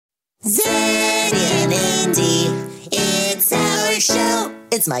Zed and Indy, it's our show.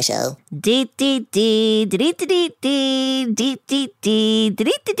 It's my show. Dee dee dee dee dee dee dee dee dee dee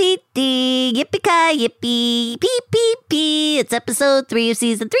dee dee dee yippee-ki yippee pee pee pee. It's episode 3 of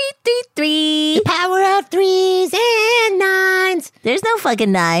season 333. The power of threes and nines. There's no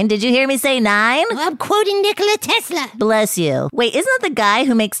fucking 9. Did you hear me say 9? I'm quoting Nikola Tesla. Bless you. Wait, isn't that the guy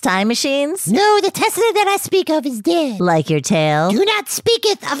who makes time machines? No, the Tesla that I speak of is dead. Like your tail? Do not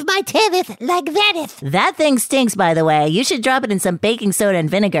speaketh of my taileth like thateth. That thing stinks, by the way. You should drop it in some baking soda and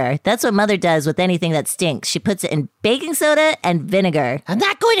vinegar. That's what Mother does with anything that stinks. She puts it in baking soda and vinegar. I'm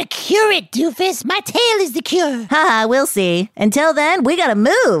not going to cure it, doofus. My tail is the cure. Haha, we'll see. Until then, we gotta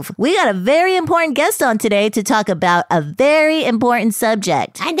move. We got a very important guest on today to talk about a very important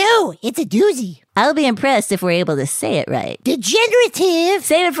subject. I know, it's a doozy. I'll be impressed if we're able to say it right. Degenerative.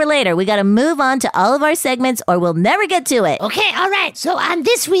 Save it for later. We gotta move on to all of our segments or we'll never get to it. Okay, all right. So on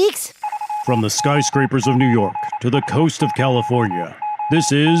this week's... From the skyscrapers of New York to the coast of California,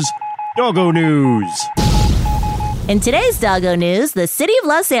 this is Doggo News. In today's Doggo News, the city of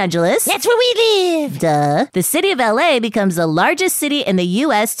Los Angeles... That's where we live. Duh. The city of LA becomes the largest city in the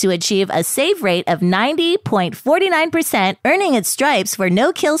U.S. to achieve a save rate of 90.49%, earning its stripes for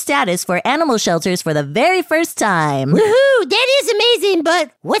no-kill status for animal shelters for the very first time. Woohoo! That is amazing,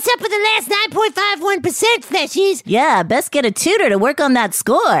 but what's up with the last 9.51%, fleshies? Yeah, best get a tutor to work on that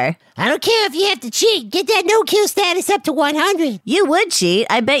score. I don't care if you have to cheat. Get that no-kill status up to 100. You would cheat.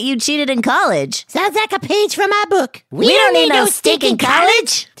 I bet you cheated in college. Sounds like a page from our book. We don't need no stinking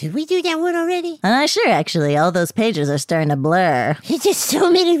college. Did we do that one already? I'm not sure, actually. All those pages are starting to blur. There's just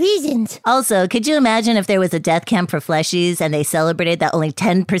so many reasons. Also, could you imagine if there was a death camp for fleshies and they celebrated that only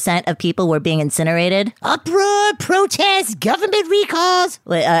 10% of people were being incinerated? Uproar, protests, government recalls.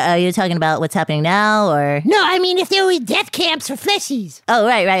 Wait, are you talking about what's happening now, or? No, I mean if there were death camps for fleshies. Oh,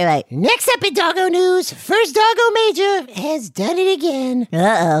 right. Next up in Doggo News, First Doggo Major has done it again.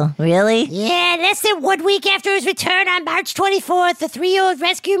 Uh-oh, really? Yeah, less than 1 week after his return on March 24th, the 3-year-old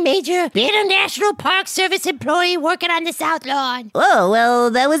rescue major bit a National Park Service employee working on the South Lawn. Oh,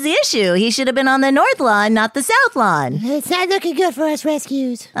 well, that was the issue. He should have been on the North Lawn, not the South Lawn. It's not looking good for us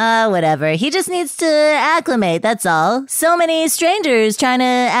rescues. Whatever. He just needs to acclimate, that's all. So many strangers trying to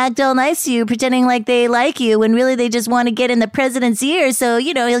act all nice to you, pretending like they like you, when really they just want to get in the president's ear, so,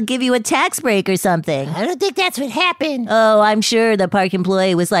 he'll give you a tax break or something. I don't think that's what happened. Oh, I'm sure the park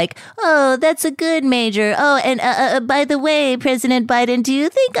employee was like, oh, that's a good major. Oh, and by the way, President Biden, do you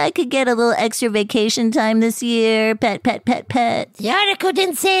think I could get a little extra vacation time this year? Pet. The article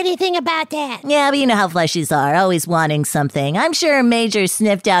didn't say anything about that. Yeah, but you know how fleshies are, always wanting something. I'm sure Major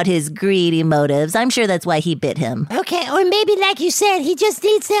sniffed out his greedy motives. I'm sure that's why he bit him. Okay, or maybe like you said, he just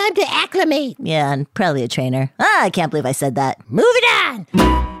needs time to acclimate. Yeah, and probably a trainer. I can't believe I said that. Moving on.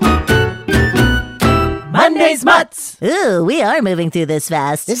 Monday's Mutts! Ooh, we are moving through this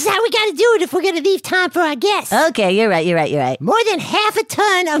fast. This is how we gotta do it if we're gonna leave time for our guests. Okay, you're right. More than half a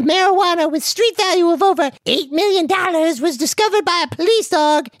ton of marijuana with street value of over $8 million was discovered by a police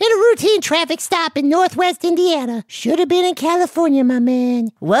dog in a routine traffic stop in northwest Indiana. Should have been in California, my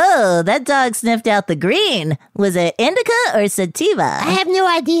man. Whoa, that dog sniffed out the green. Was it indica or sativa? I have no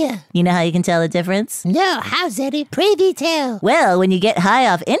idea. You know how you can tell the difference? No, how, Zeddy? Pray thee tell. Well, when you get high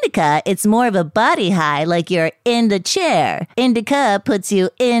off indica, it's more of a body high, like you're in the chair. Indica puts you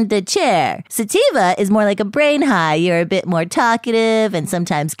in the chair. Sativa is more like a brain high. You're a bit more talkative and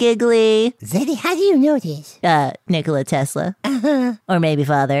sometimes giggly. Zeddy, how do you know this? Nikola Tesla. Or maybe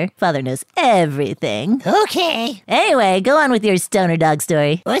Father. Father knows everything. Okay. Anyway, go on with your stoner dog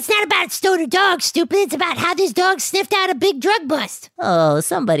story. Well, it's not about stoner dogs, stupid. It's about how this dog sniffed out a big drug bust. Oh,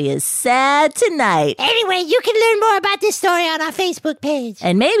 somebody is sad tonight. Anyway, you can learn more about this story on our Facebook page.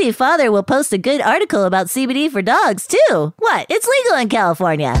 And maybe Father will post a good article about CBD for dogs, too. What? It's legal in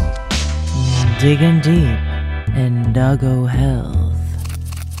California. Digging deep in doggo health.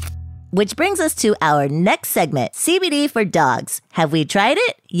 Which brings us to our next segment, CBD for dogs. Have we tried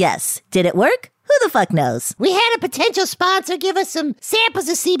it? Yes. Did it work? Who the fuck knows? We had a potential sponsor give us some samples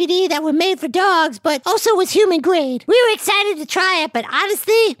of CBD that were made for dogs, but also was human grade. We were excited to try it, but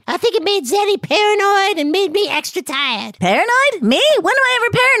honestly, I think it made Zeddy paranoid and made me extra tired. Paranoid? Me? When am I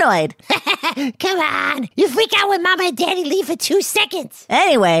ever paranoid? Come on. You freak out when Mama and Daddy leave for 2 seconds.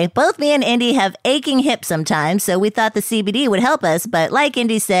 Anyway, both me and Indy have aching hips sometimes, so we thought the CBD would help us, but like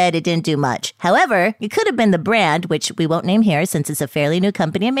Indy said, it didn't do much. However, it could have been the brand, which we won't name here since it's a fairly new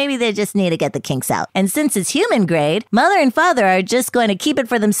company, and maybe they just need to get the kinks out. And since it's human grade, Mother and Father are just going to keep it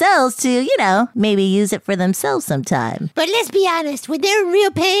for themselves to, maybe use it for themselves sometime. But let's be honest, when they're in real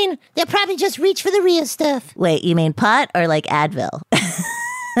pain, they'll probably just reach for the real stuff. Wait, you mean pot or like Advil?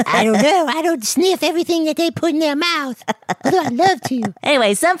 I don't know. I don't sniff everything that they put in their mouth. Although I'd love to.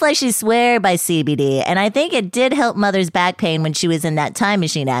 Anyway, some fleshies swear by CBD, and I think it did help Mother's back pain when she was in that time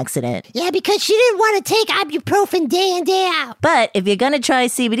machine accident. Yeah, because she didn't want to take ibuprofen day in, day out. But if you're going to try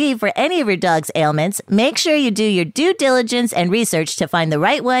CBD for any of your dog's ailments, make sure you do your due diligence and research to find the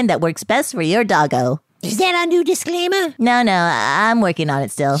right one that works best for your doggo. Is that our new disclaimer? No, I'm working on it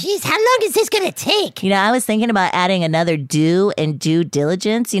still. Jeez, how long is this going to take? You know, I was thinking about adding another do and due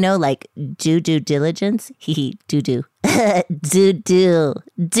diligence, like due diligence. Hee, do. due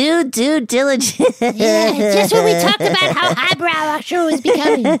diligence. Yeah, just when we talked about how highbrow our show is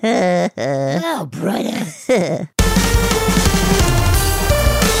becoming. Oh, brother.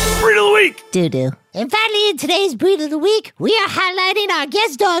 Breed of the week. Do. And finally, in today's Breed of the Week, we are highlighting our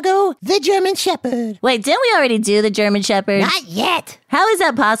guest doggo, the German Shepherd. Wait, didn't we already do the German Shepherd? Not yet. How is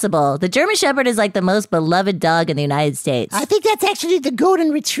that possible? The German Shepherd is like the most beloved dog in the United States. I think that's actually the Golden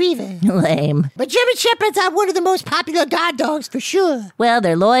Retriever. Lame. But German Shepherds are one of the most popular guard dogs for sure. Well,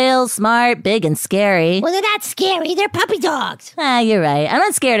 they're loyal, smart, big, and scary. Well, they're not scary. They're puppy dogs. You're right. I'm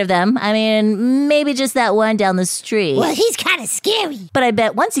not scared of them. I mean, maybe just that one down the street. Well, he's kind of scary. But I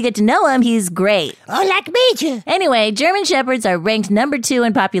bet once you get to know him, he's great. Oh, like Major. Anyway, German Shepherds are ranked number 2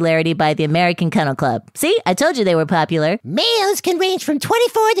 in popularity by the American Kennel Club. See, I told you they were popular. Males can range from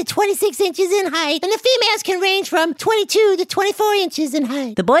 24 to 26 inches in height, and the females can range from 22 to 24 inches in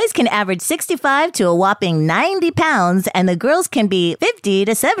height. The boys can average 65 to a whopping 90 pounds, and the girls can be 50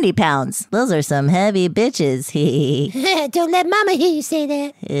 to 70 pounds. Those are some heavy bitches. Don't let Mama hear you say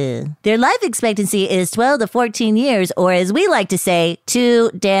that. Their life expectancy is 12 to 14 years, or as we like to say,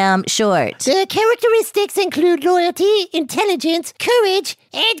 too damn short. Their characteristics include loyalty, intelligence, courage,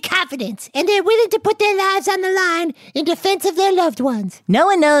 and confidence, and they're willing to put their lives on the line in defense of their loved ones. No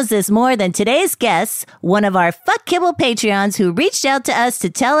one knows this more than today's guest, one of our Fuck Kibble Patreons who reached out to us to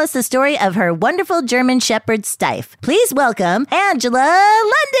tell us the story of her wonderful German Shepherd Stife. Please welcome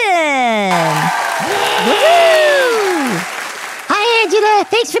Angela London! Woohoo! Hi, Angela.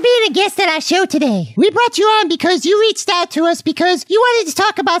 Thanks for being a guest at our show today. We brought you on because you reached out to us because you wanted to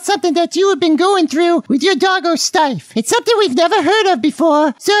talk about something that you have been going through with your doggo Stife. It's something we've never heard of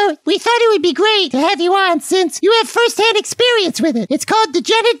before, so we thought it would be great to have you on since you have first-hand experience with it. It's called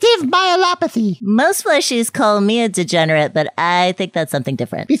Degenerative Myelopathy. Most fleshies call me a degenerate, but I think that's something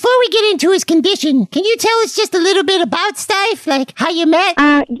different. Before we get into his condition, can you tell us just a little bit about Stife, like how you met?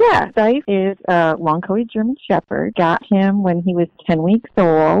 Yeah, Stife is a long-coated German Shepherd. Got him when he was 10 weeks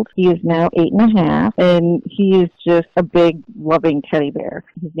old. He is now 8.5, and he is just a big, loving teddy bear.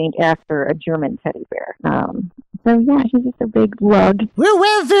 He's named after a German teddy bear. So yeah, he's just a big lug. We're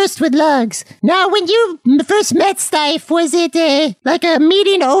well versed with lugs. Now, when you first met Stife, was it like a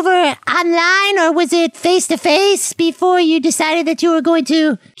meeting over online, or was it face to face before you decided that you were going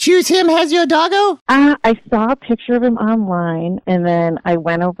to choose him as your doggo? I saw a picture of him online, and then I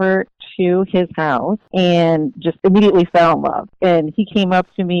went over to his house and just immediately fell in love. And he came up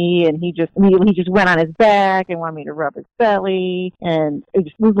to me and he just went on his back and wanted me to rub his belly, and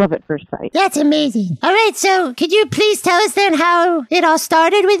we love at first sight. That's amazing. All right, so could you please tell us then how it all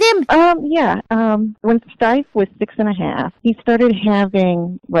started with him? When Stife was 6.5, he started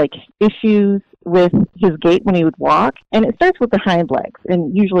having issues with his gait when he would walk, and it starts with the hind legs,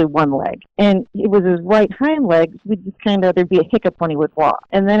 and usually one leg. And it was his right hind leg, there'd be a hiccup when he would walk.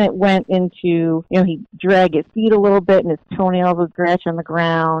 And then it went into, he'd drag his feet a little bit, and his toenails would scratch on the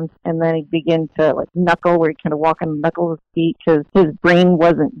ground, and then he'd begin to knuckle, where he'd kind of walk on the knuckles of his feet, because his brain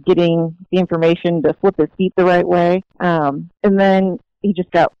wasn't getting the information to flip his feet the right way. And then he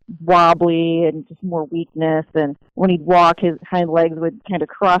just got wobbly and just more weakness, and when he'd walk, his hind legs would kind of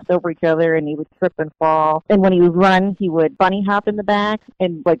cross over each other and he would trip and fall. And when he would run, he would bunny hop in the back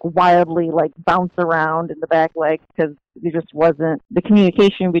and wildly bounce around in the back legs, because there just wasn't the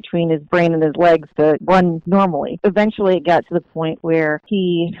communication between his brain and his legs to run normally. Eventually it got to the point where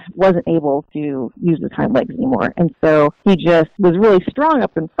he wasn't able to use his hind legs anymore, and so he just was really strong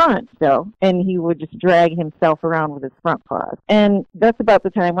up in front still, and he would just drag himself around with his front paws. And that's about the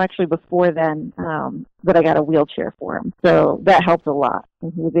time, actually before then, that I got a wheelchair for him. So that helped a lot.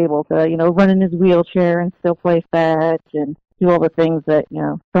 And he was able to, run in his wheelchair and still play fetch and do all the things that,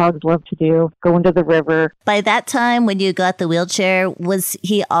 dogs love to do, go into the river. By that time, when you got the wheelchair, was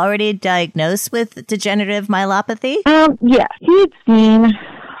he already diagnosed with degenerative myelopathy? Yeah. He had seen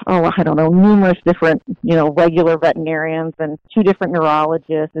I don't know, numerous different, regular veterinarians and 2 different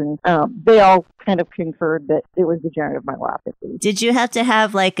neurologists, and they all kind of concurred that it was degenerative myelopathy. Did you have to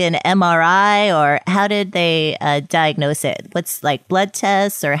have like an MRI, or how did they diagnose it? What's like blood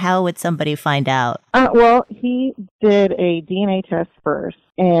tests, or how would somebody find out? Well, he did a DNA test first,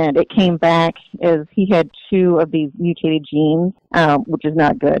 and it came back as he had 2 of these mutated genes, which is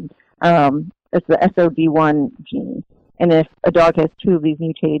not good. It's the SOD1 gene. And if a dog has 2 of these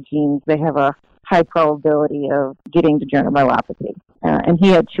mutated genes, they have a high probability of getting degenerative myelopathy. And he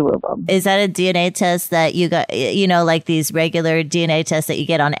had 2 of them. Is that a DNA test that you got, like these regular DNA tests that you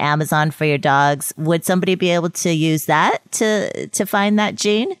get on Amazon for your dogs? Would somebody be able to use that to find that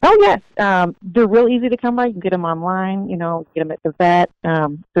gene? Oh, yes. They're real easy to come by. You can get them online, get them at the vet.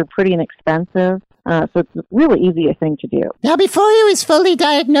 They're pretty inexpensive. So it's a really easy thing to do. Now, before he was fully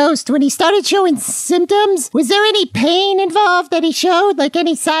diagnosed, when he started showing symptoms, was there any pain involved that he showed? Like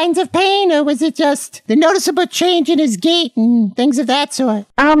any signs of pain? Or was it just the noticeable change in his gait and things of that sort?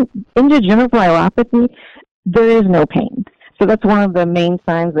 In degenerative myelopathy, there is no pain. So that's one of the main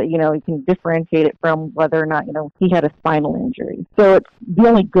signs that, you can differentiate it from whether or not, he had a spinal injury. So it's the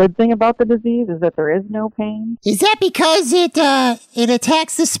only good thing about the disease is that there is no pain. Is that because it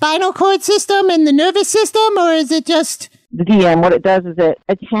attacks the spinal cord system and the nervous system, or is it just... The DM, what it does is it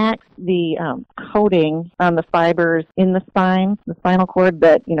attacks the coating on the fibers in the spinal cord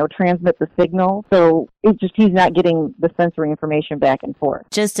that, transmit the signal. So he's not getting the sensory information back and forth.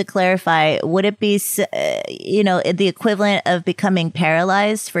 Just to clarify, would it be, the equivalent of becoming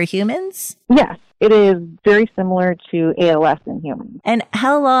paralyzed for humans? Yes. It is very similar to ALS in humans. And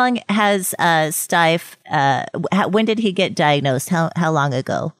how long has Stife, when did he get diagnosed? How long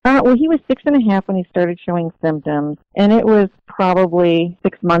ago? Well, he was 6.5 when he started showing symptoms, and it was probably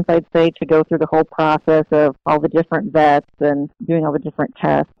 6 months, I'd say, to go through the whole process of all the different vets and doing all the different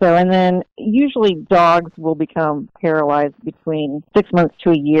tests. So, and then usually dogs will become paralyzed between 6 months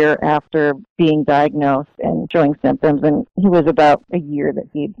to a year after being diagnosed and showing symptoms. And he was about a year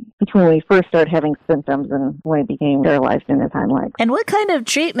between when he first started having symptoms and when he became paralyzed in his hind legs. And what kind of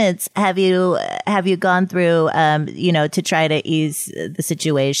treatments have you gone through, to try to ease the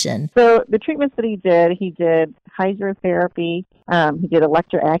situation? So the treatments that he did hydrotherapy, he did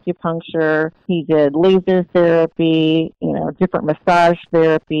electroacupuncture, he did laser therapy, different massage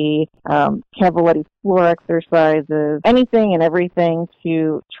therapy, Cavaletti floor exercises, anything and everything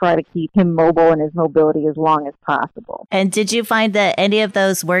to try to keep him mobile and his mobility as long as possible. And did you find that any of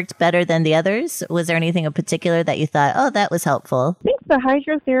those worked better than the others? Was there anything in particular that you thought, oh, that was helpful? I think the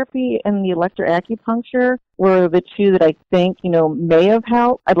hydrotherapy and the electroacupuncture were the 2 that I think, may have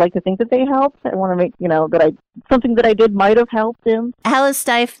helped. I'd like to think that they helped. I want to make, something that I did might have helped him. How is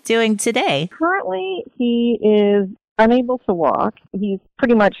Stife doing today? Currently, he is unable to walk. He's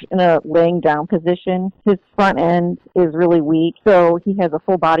pretty much in a laying down position. His front end is really weak, so he has a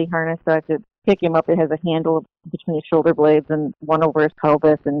full body harness, so I have to pick him up. It has a handle between his shoulder blades and one over his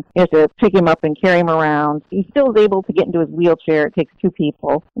pelvis, and you have to pick him up and carry him around. He still is able to get into his wheelchair. It takes 2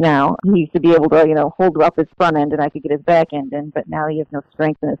 people now. He used to be able to, hold up his front end and I could get his back end in, but now he has no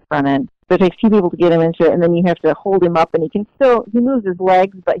strength in his front end. So it takes 2 people to get him into it, and then you have to hold him up, and he moves his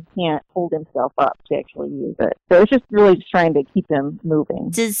legs, but he can't hold himself up to actually use it. So it's just really just trying to keep him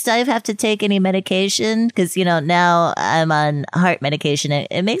moving. Does Stife have to take any medication? Because, now I'm on heart medication.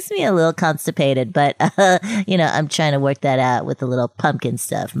 It makes me a little constipated, but, I'm trying to work that out with the little pumpkin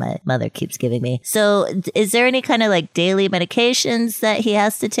stuff my mother keeps giving me. So is there any kind of like daily medications that he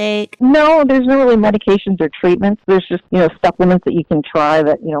has to take? No, there's no really medications or treatments. There's just, supplements that you can try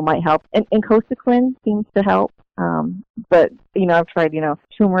that, might help. And Cosequin seems to help. But, I've tried,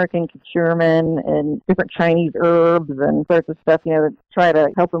 turmeric and curcumin and different Chinese herbs and sorts of stuff, to try to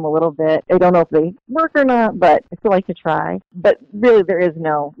help him a little bit. I don't know if they work or not, but I still like to try. But really, there is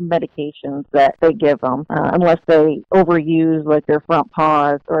no medications that they give them unless they overuse, like, their front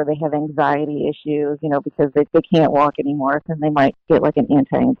paws or they have anxiety issues, because they can't walk anymore. Then they might get, like, an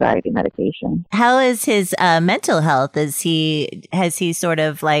anti-anxiety medication. How is his mental health? Has he sort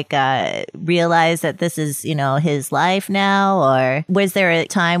of, like, realized that this is, his life now? Or was there a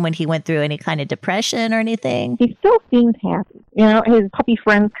time when he went through any kind of depression or anything? He still seems happy. His puppy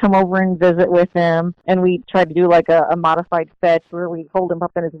friends come over and visit with him, and we try to do like a modified fetch where we hold him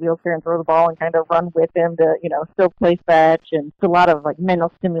up in his wheelchair and throw the ball and kind of run with him to, still play fetch. And it's a lot of like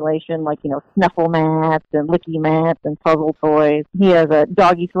mental stimulation, like, snuffle mats and licky mats and puzzle toys. He has a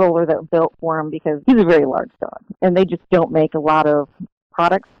doggy stroller that was built for him because he's a very large dog, and they just don't make a lot of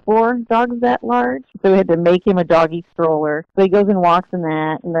products for dogs that large. So we had to make him a doggy stroller. So he goes and walks in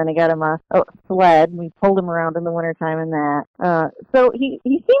that, and then I got him a sled. We pulled him around in the wintertime in that. So he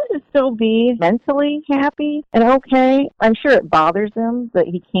seems to still be mentally happy and okay. I'm sure it bothers him that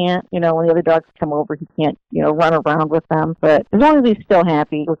he can't, when the other dogs come over, he can't, run around with them. But as long as he's still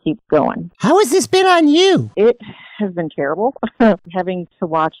happy, he'll keep going. How has this been on you? It has been terrible. Having to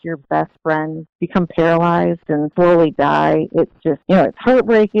watch your best friend become paralyzed and slowly die, it's just, it's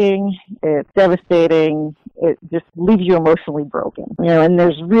heartbreaking, it's devastating, it just leaves you emotionally broken. And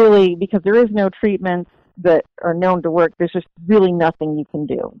there's really, because there is no treatment that are known to work, there's just really nothing you can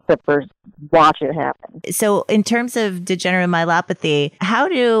do except for watch it happen. So in terms of degenerative myelopathy, how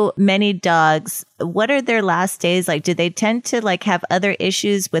do many dogs, what are their last days like? Do they tend to have other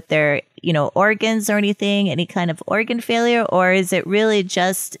issues with their, organs or anything, any kind of organ failure, or is it really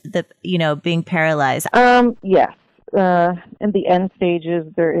just the, being paralyzed? Yes. In the end stages,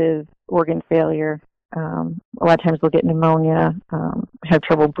 there is organ failure. A lot of times they'll get pneumonia, have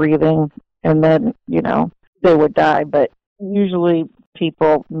trouble breathing, and then, they would die. But usually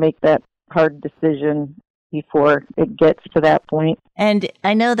people make that hard decision before it gets to that point. And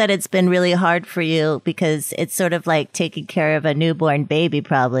I know that it's been really hard for you because it's sort of like taking care of a newborn baby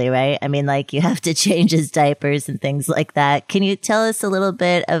probably, right? I mean, you have to change his diapers and things like that. Can you tell us a little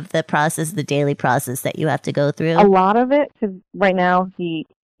bit of the process, the daily process that you have to go through? A lot of it, because right now he,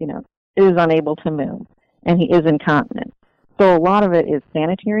 is unable to move and he is incontinent. So a lot of it is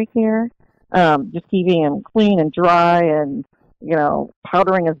sanitary care, just keeping him clean and dry and,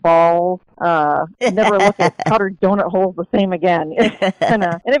 powdering his balls. Never look at powdered donut holes the same again. And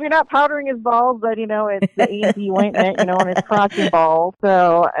if you're not powdering his balls, then, it's the E&D ointment, on his crotch and balls.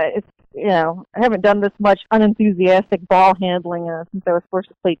 So it's, I haven't done this much unenthusiastic ball handling since I was forced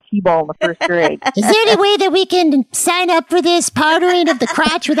to play T-ball in the first grade. Is there any way that we can sign up for this powdering of the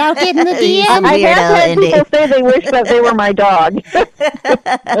crotch without getting the DM? I have had people say they wish that they were my dog.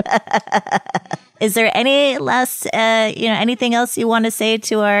 Is there any last, anything else you want to say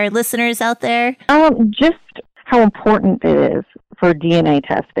to our listeners out there? Just how important it is for DNA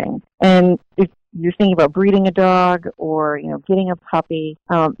testing. And if you're thinking about breeding a dog or, getting a puppy,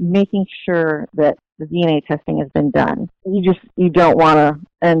 making sure that the DNA testing has been done. You don't want to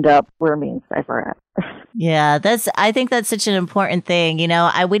end up where me and Cypher are at. Yeah, I think that's such an important thing.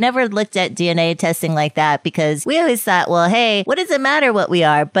 We never looked at DNA testing like that because we always thought, well, hey, what does it matter what we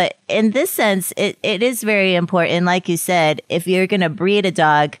are? But in this sense, it is very important. Like you said, if you're going to breed a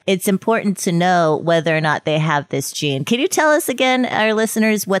dog, it's important to know whether or not they have this gene. Can you tell us again, our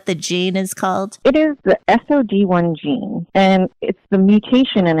listeners, what the gene is called? It is the SOD1 gene, and it's the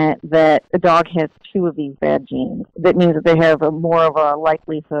mutation in it that a dog has two of these bad genes. That means that they have a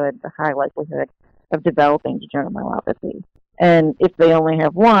high likelihood of developing degenerative myelopathy. And if they only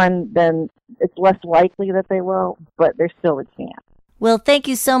have one, then it's less likely that they will, but there's still a chance. Well, thank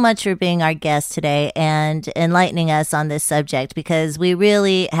you so much for being our guest today and enlightening us on this subject because we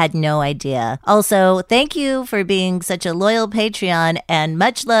really had no idea. Also, thank you for being such a loyal Patreon and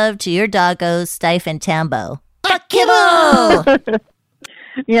much love to your doggos, Stife and Tambo. Kibble!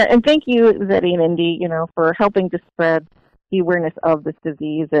 Yeah, and thank you, Zeddy and Indy, for helping to spread the awareness of this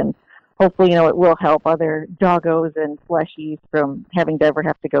disease, and hopefully, it will help other doggos and fleshies from having to ever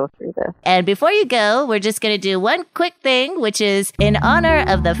have to go through this. And before you go, we're just going to do one quick thing, which is in honor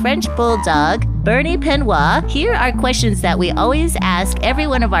of the French Bulldog, Bernie Penois, here are questions that we always ask every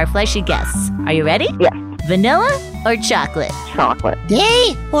one of our fleshy guests. Are you ready? Yes. Vanilla or chocolate? Chocolate.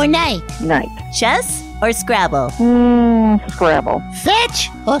 Day or night? Night. Chess or Scrabble? Scrabble. Fetch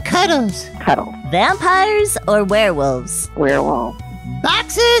or cuddles? Cuddle. Vampires or werewolves? Werewolf.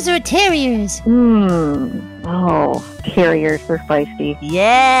 Boxers or terriers? Terriers are feisty.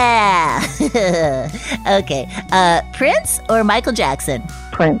 Yeah. Okay. Prince or Michael Jackson?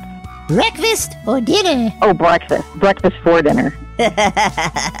 Prince. Breakfast or dinner? Oh, breakfast. Breakfast for dinner.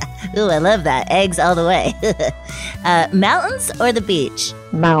 Ooh, I love that. Eggs all the way. Mountains or the beach?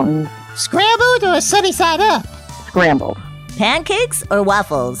 Mountains. Scrambled or sunny side up? Scrambled. Pancakes or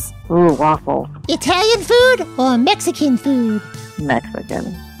waffles? Ooh, waffles. Italian food or Mexican food?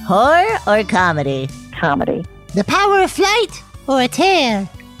 Mexican. Horror or comedy? Comedy. The power of flight or a tail?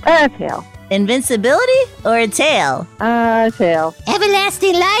 A tail. Invincibility or a tail? A tail.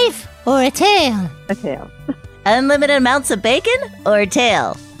 Everlasting life or a tail? A tail. Unlimited amounts of bacon or a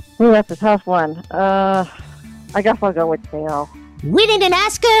tail? Ooh, that's a tough one. I guess I'll go with tail. Winning an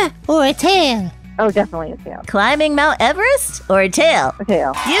Oscar or a tail? Oh, definitely a tail. Climbing Mount Everest or a tail? A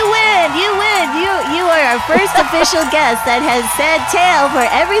tail. You win! You are our first official guest that has said tail for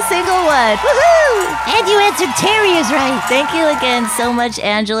every single one. Woohoo! And you answered terriers right. Thank you again so much,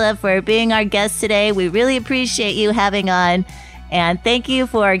 Angela, for being our guest today. We really appreciate you having on. And thank you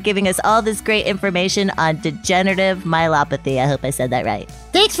for giving us all this great information on degenerative myelopathy. I hope I said that right.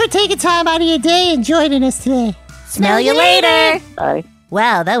 Thanks for taking time out of your day and joining us today. Smell you later! Bye.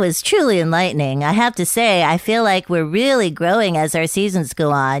 Wow, that was truly enlightening. I have to say, I feel like we're really growing as our seasons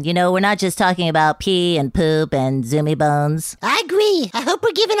go on. You know, we're not just talking about pee and poop and zoomy bones. I agree. I hope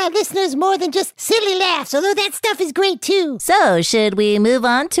we're giving our listeners more than just silly laughs, although that stuff is great too. So, should we move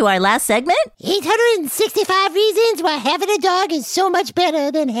on to our last segment? 865 reasons why having a dog is so much better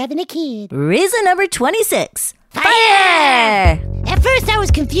than having a kid. Reason number 26. Fire! At first I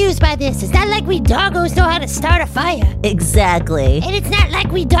was confused by this. It's not like we doggos know how to start a fire. Exactly. And it's not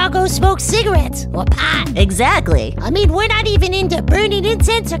like we doggos smoke cigarettes or pot. Exactly. I mean, we're not even into burning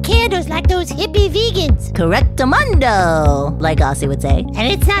incense or candles like those hippie vegans. Correctamundo, like Aussie would say.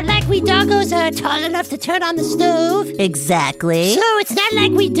 And it's not like we doggos are tall enough to turn on the stove. Exactly. So it's not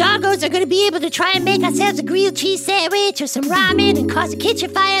like we doggos are going to be able to try and make ourselves a grilled cheese sandwich or some ramen and cause a kitchen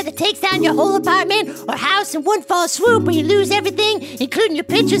fire that takes down your whole apartment or house in one fall swoop where you lose everything, including your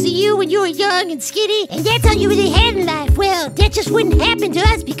pictures of you when you were young and skinny, and that's all you really had in life. Well, that just wouldn't happen to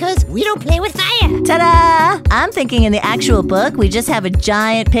us because we don't play with fire. Ta-da! I'm thinking in the actual book, we just have a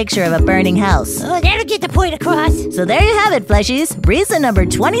giant picture of a burning house. Oh, that'll get the point across. So there you have it, fleshies. Reason number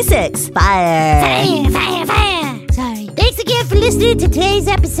 26. Fire! Fire, fire, fire! Sorry. Thanks again for listening to today's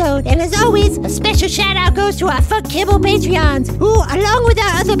episode. And as always, a special shout out goes to our Fuck Kibble Patreons, who, along with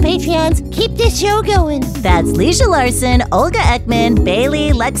our other Patreons, keep this show going. That's Leisha Larson, Olga Ekman,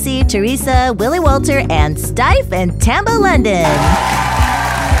 Bailey, Lexi, Teresa, Willie Walter, and Stife and Tamba London.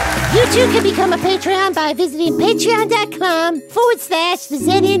 You too can become a Patreon by visiting patreon.com/The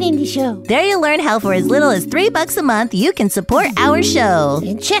ZN Indie Show. There you'll learn how for as little as $3 a month you can support our show.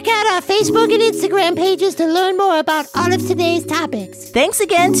 And check out our Facebook and Instagram pages to learn more about all of today's topics. Thanks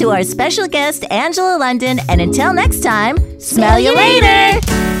again to our special guest, Angela London, and until next time, smell you later!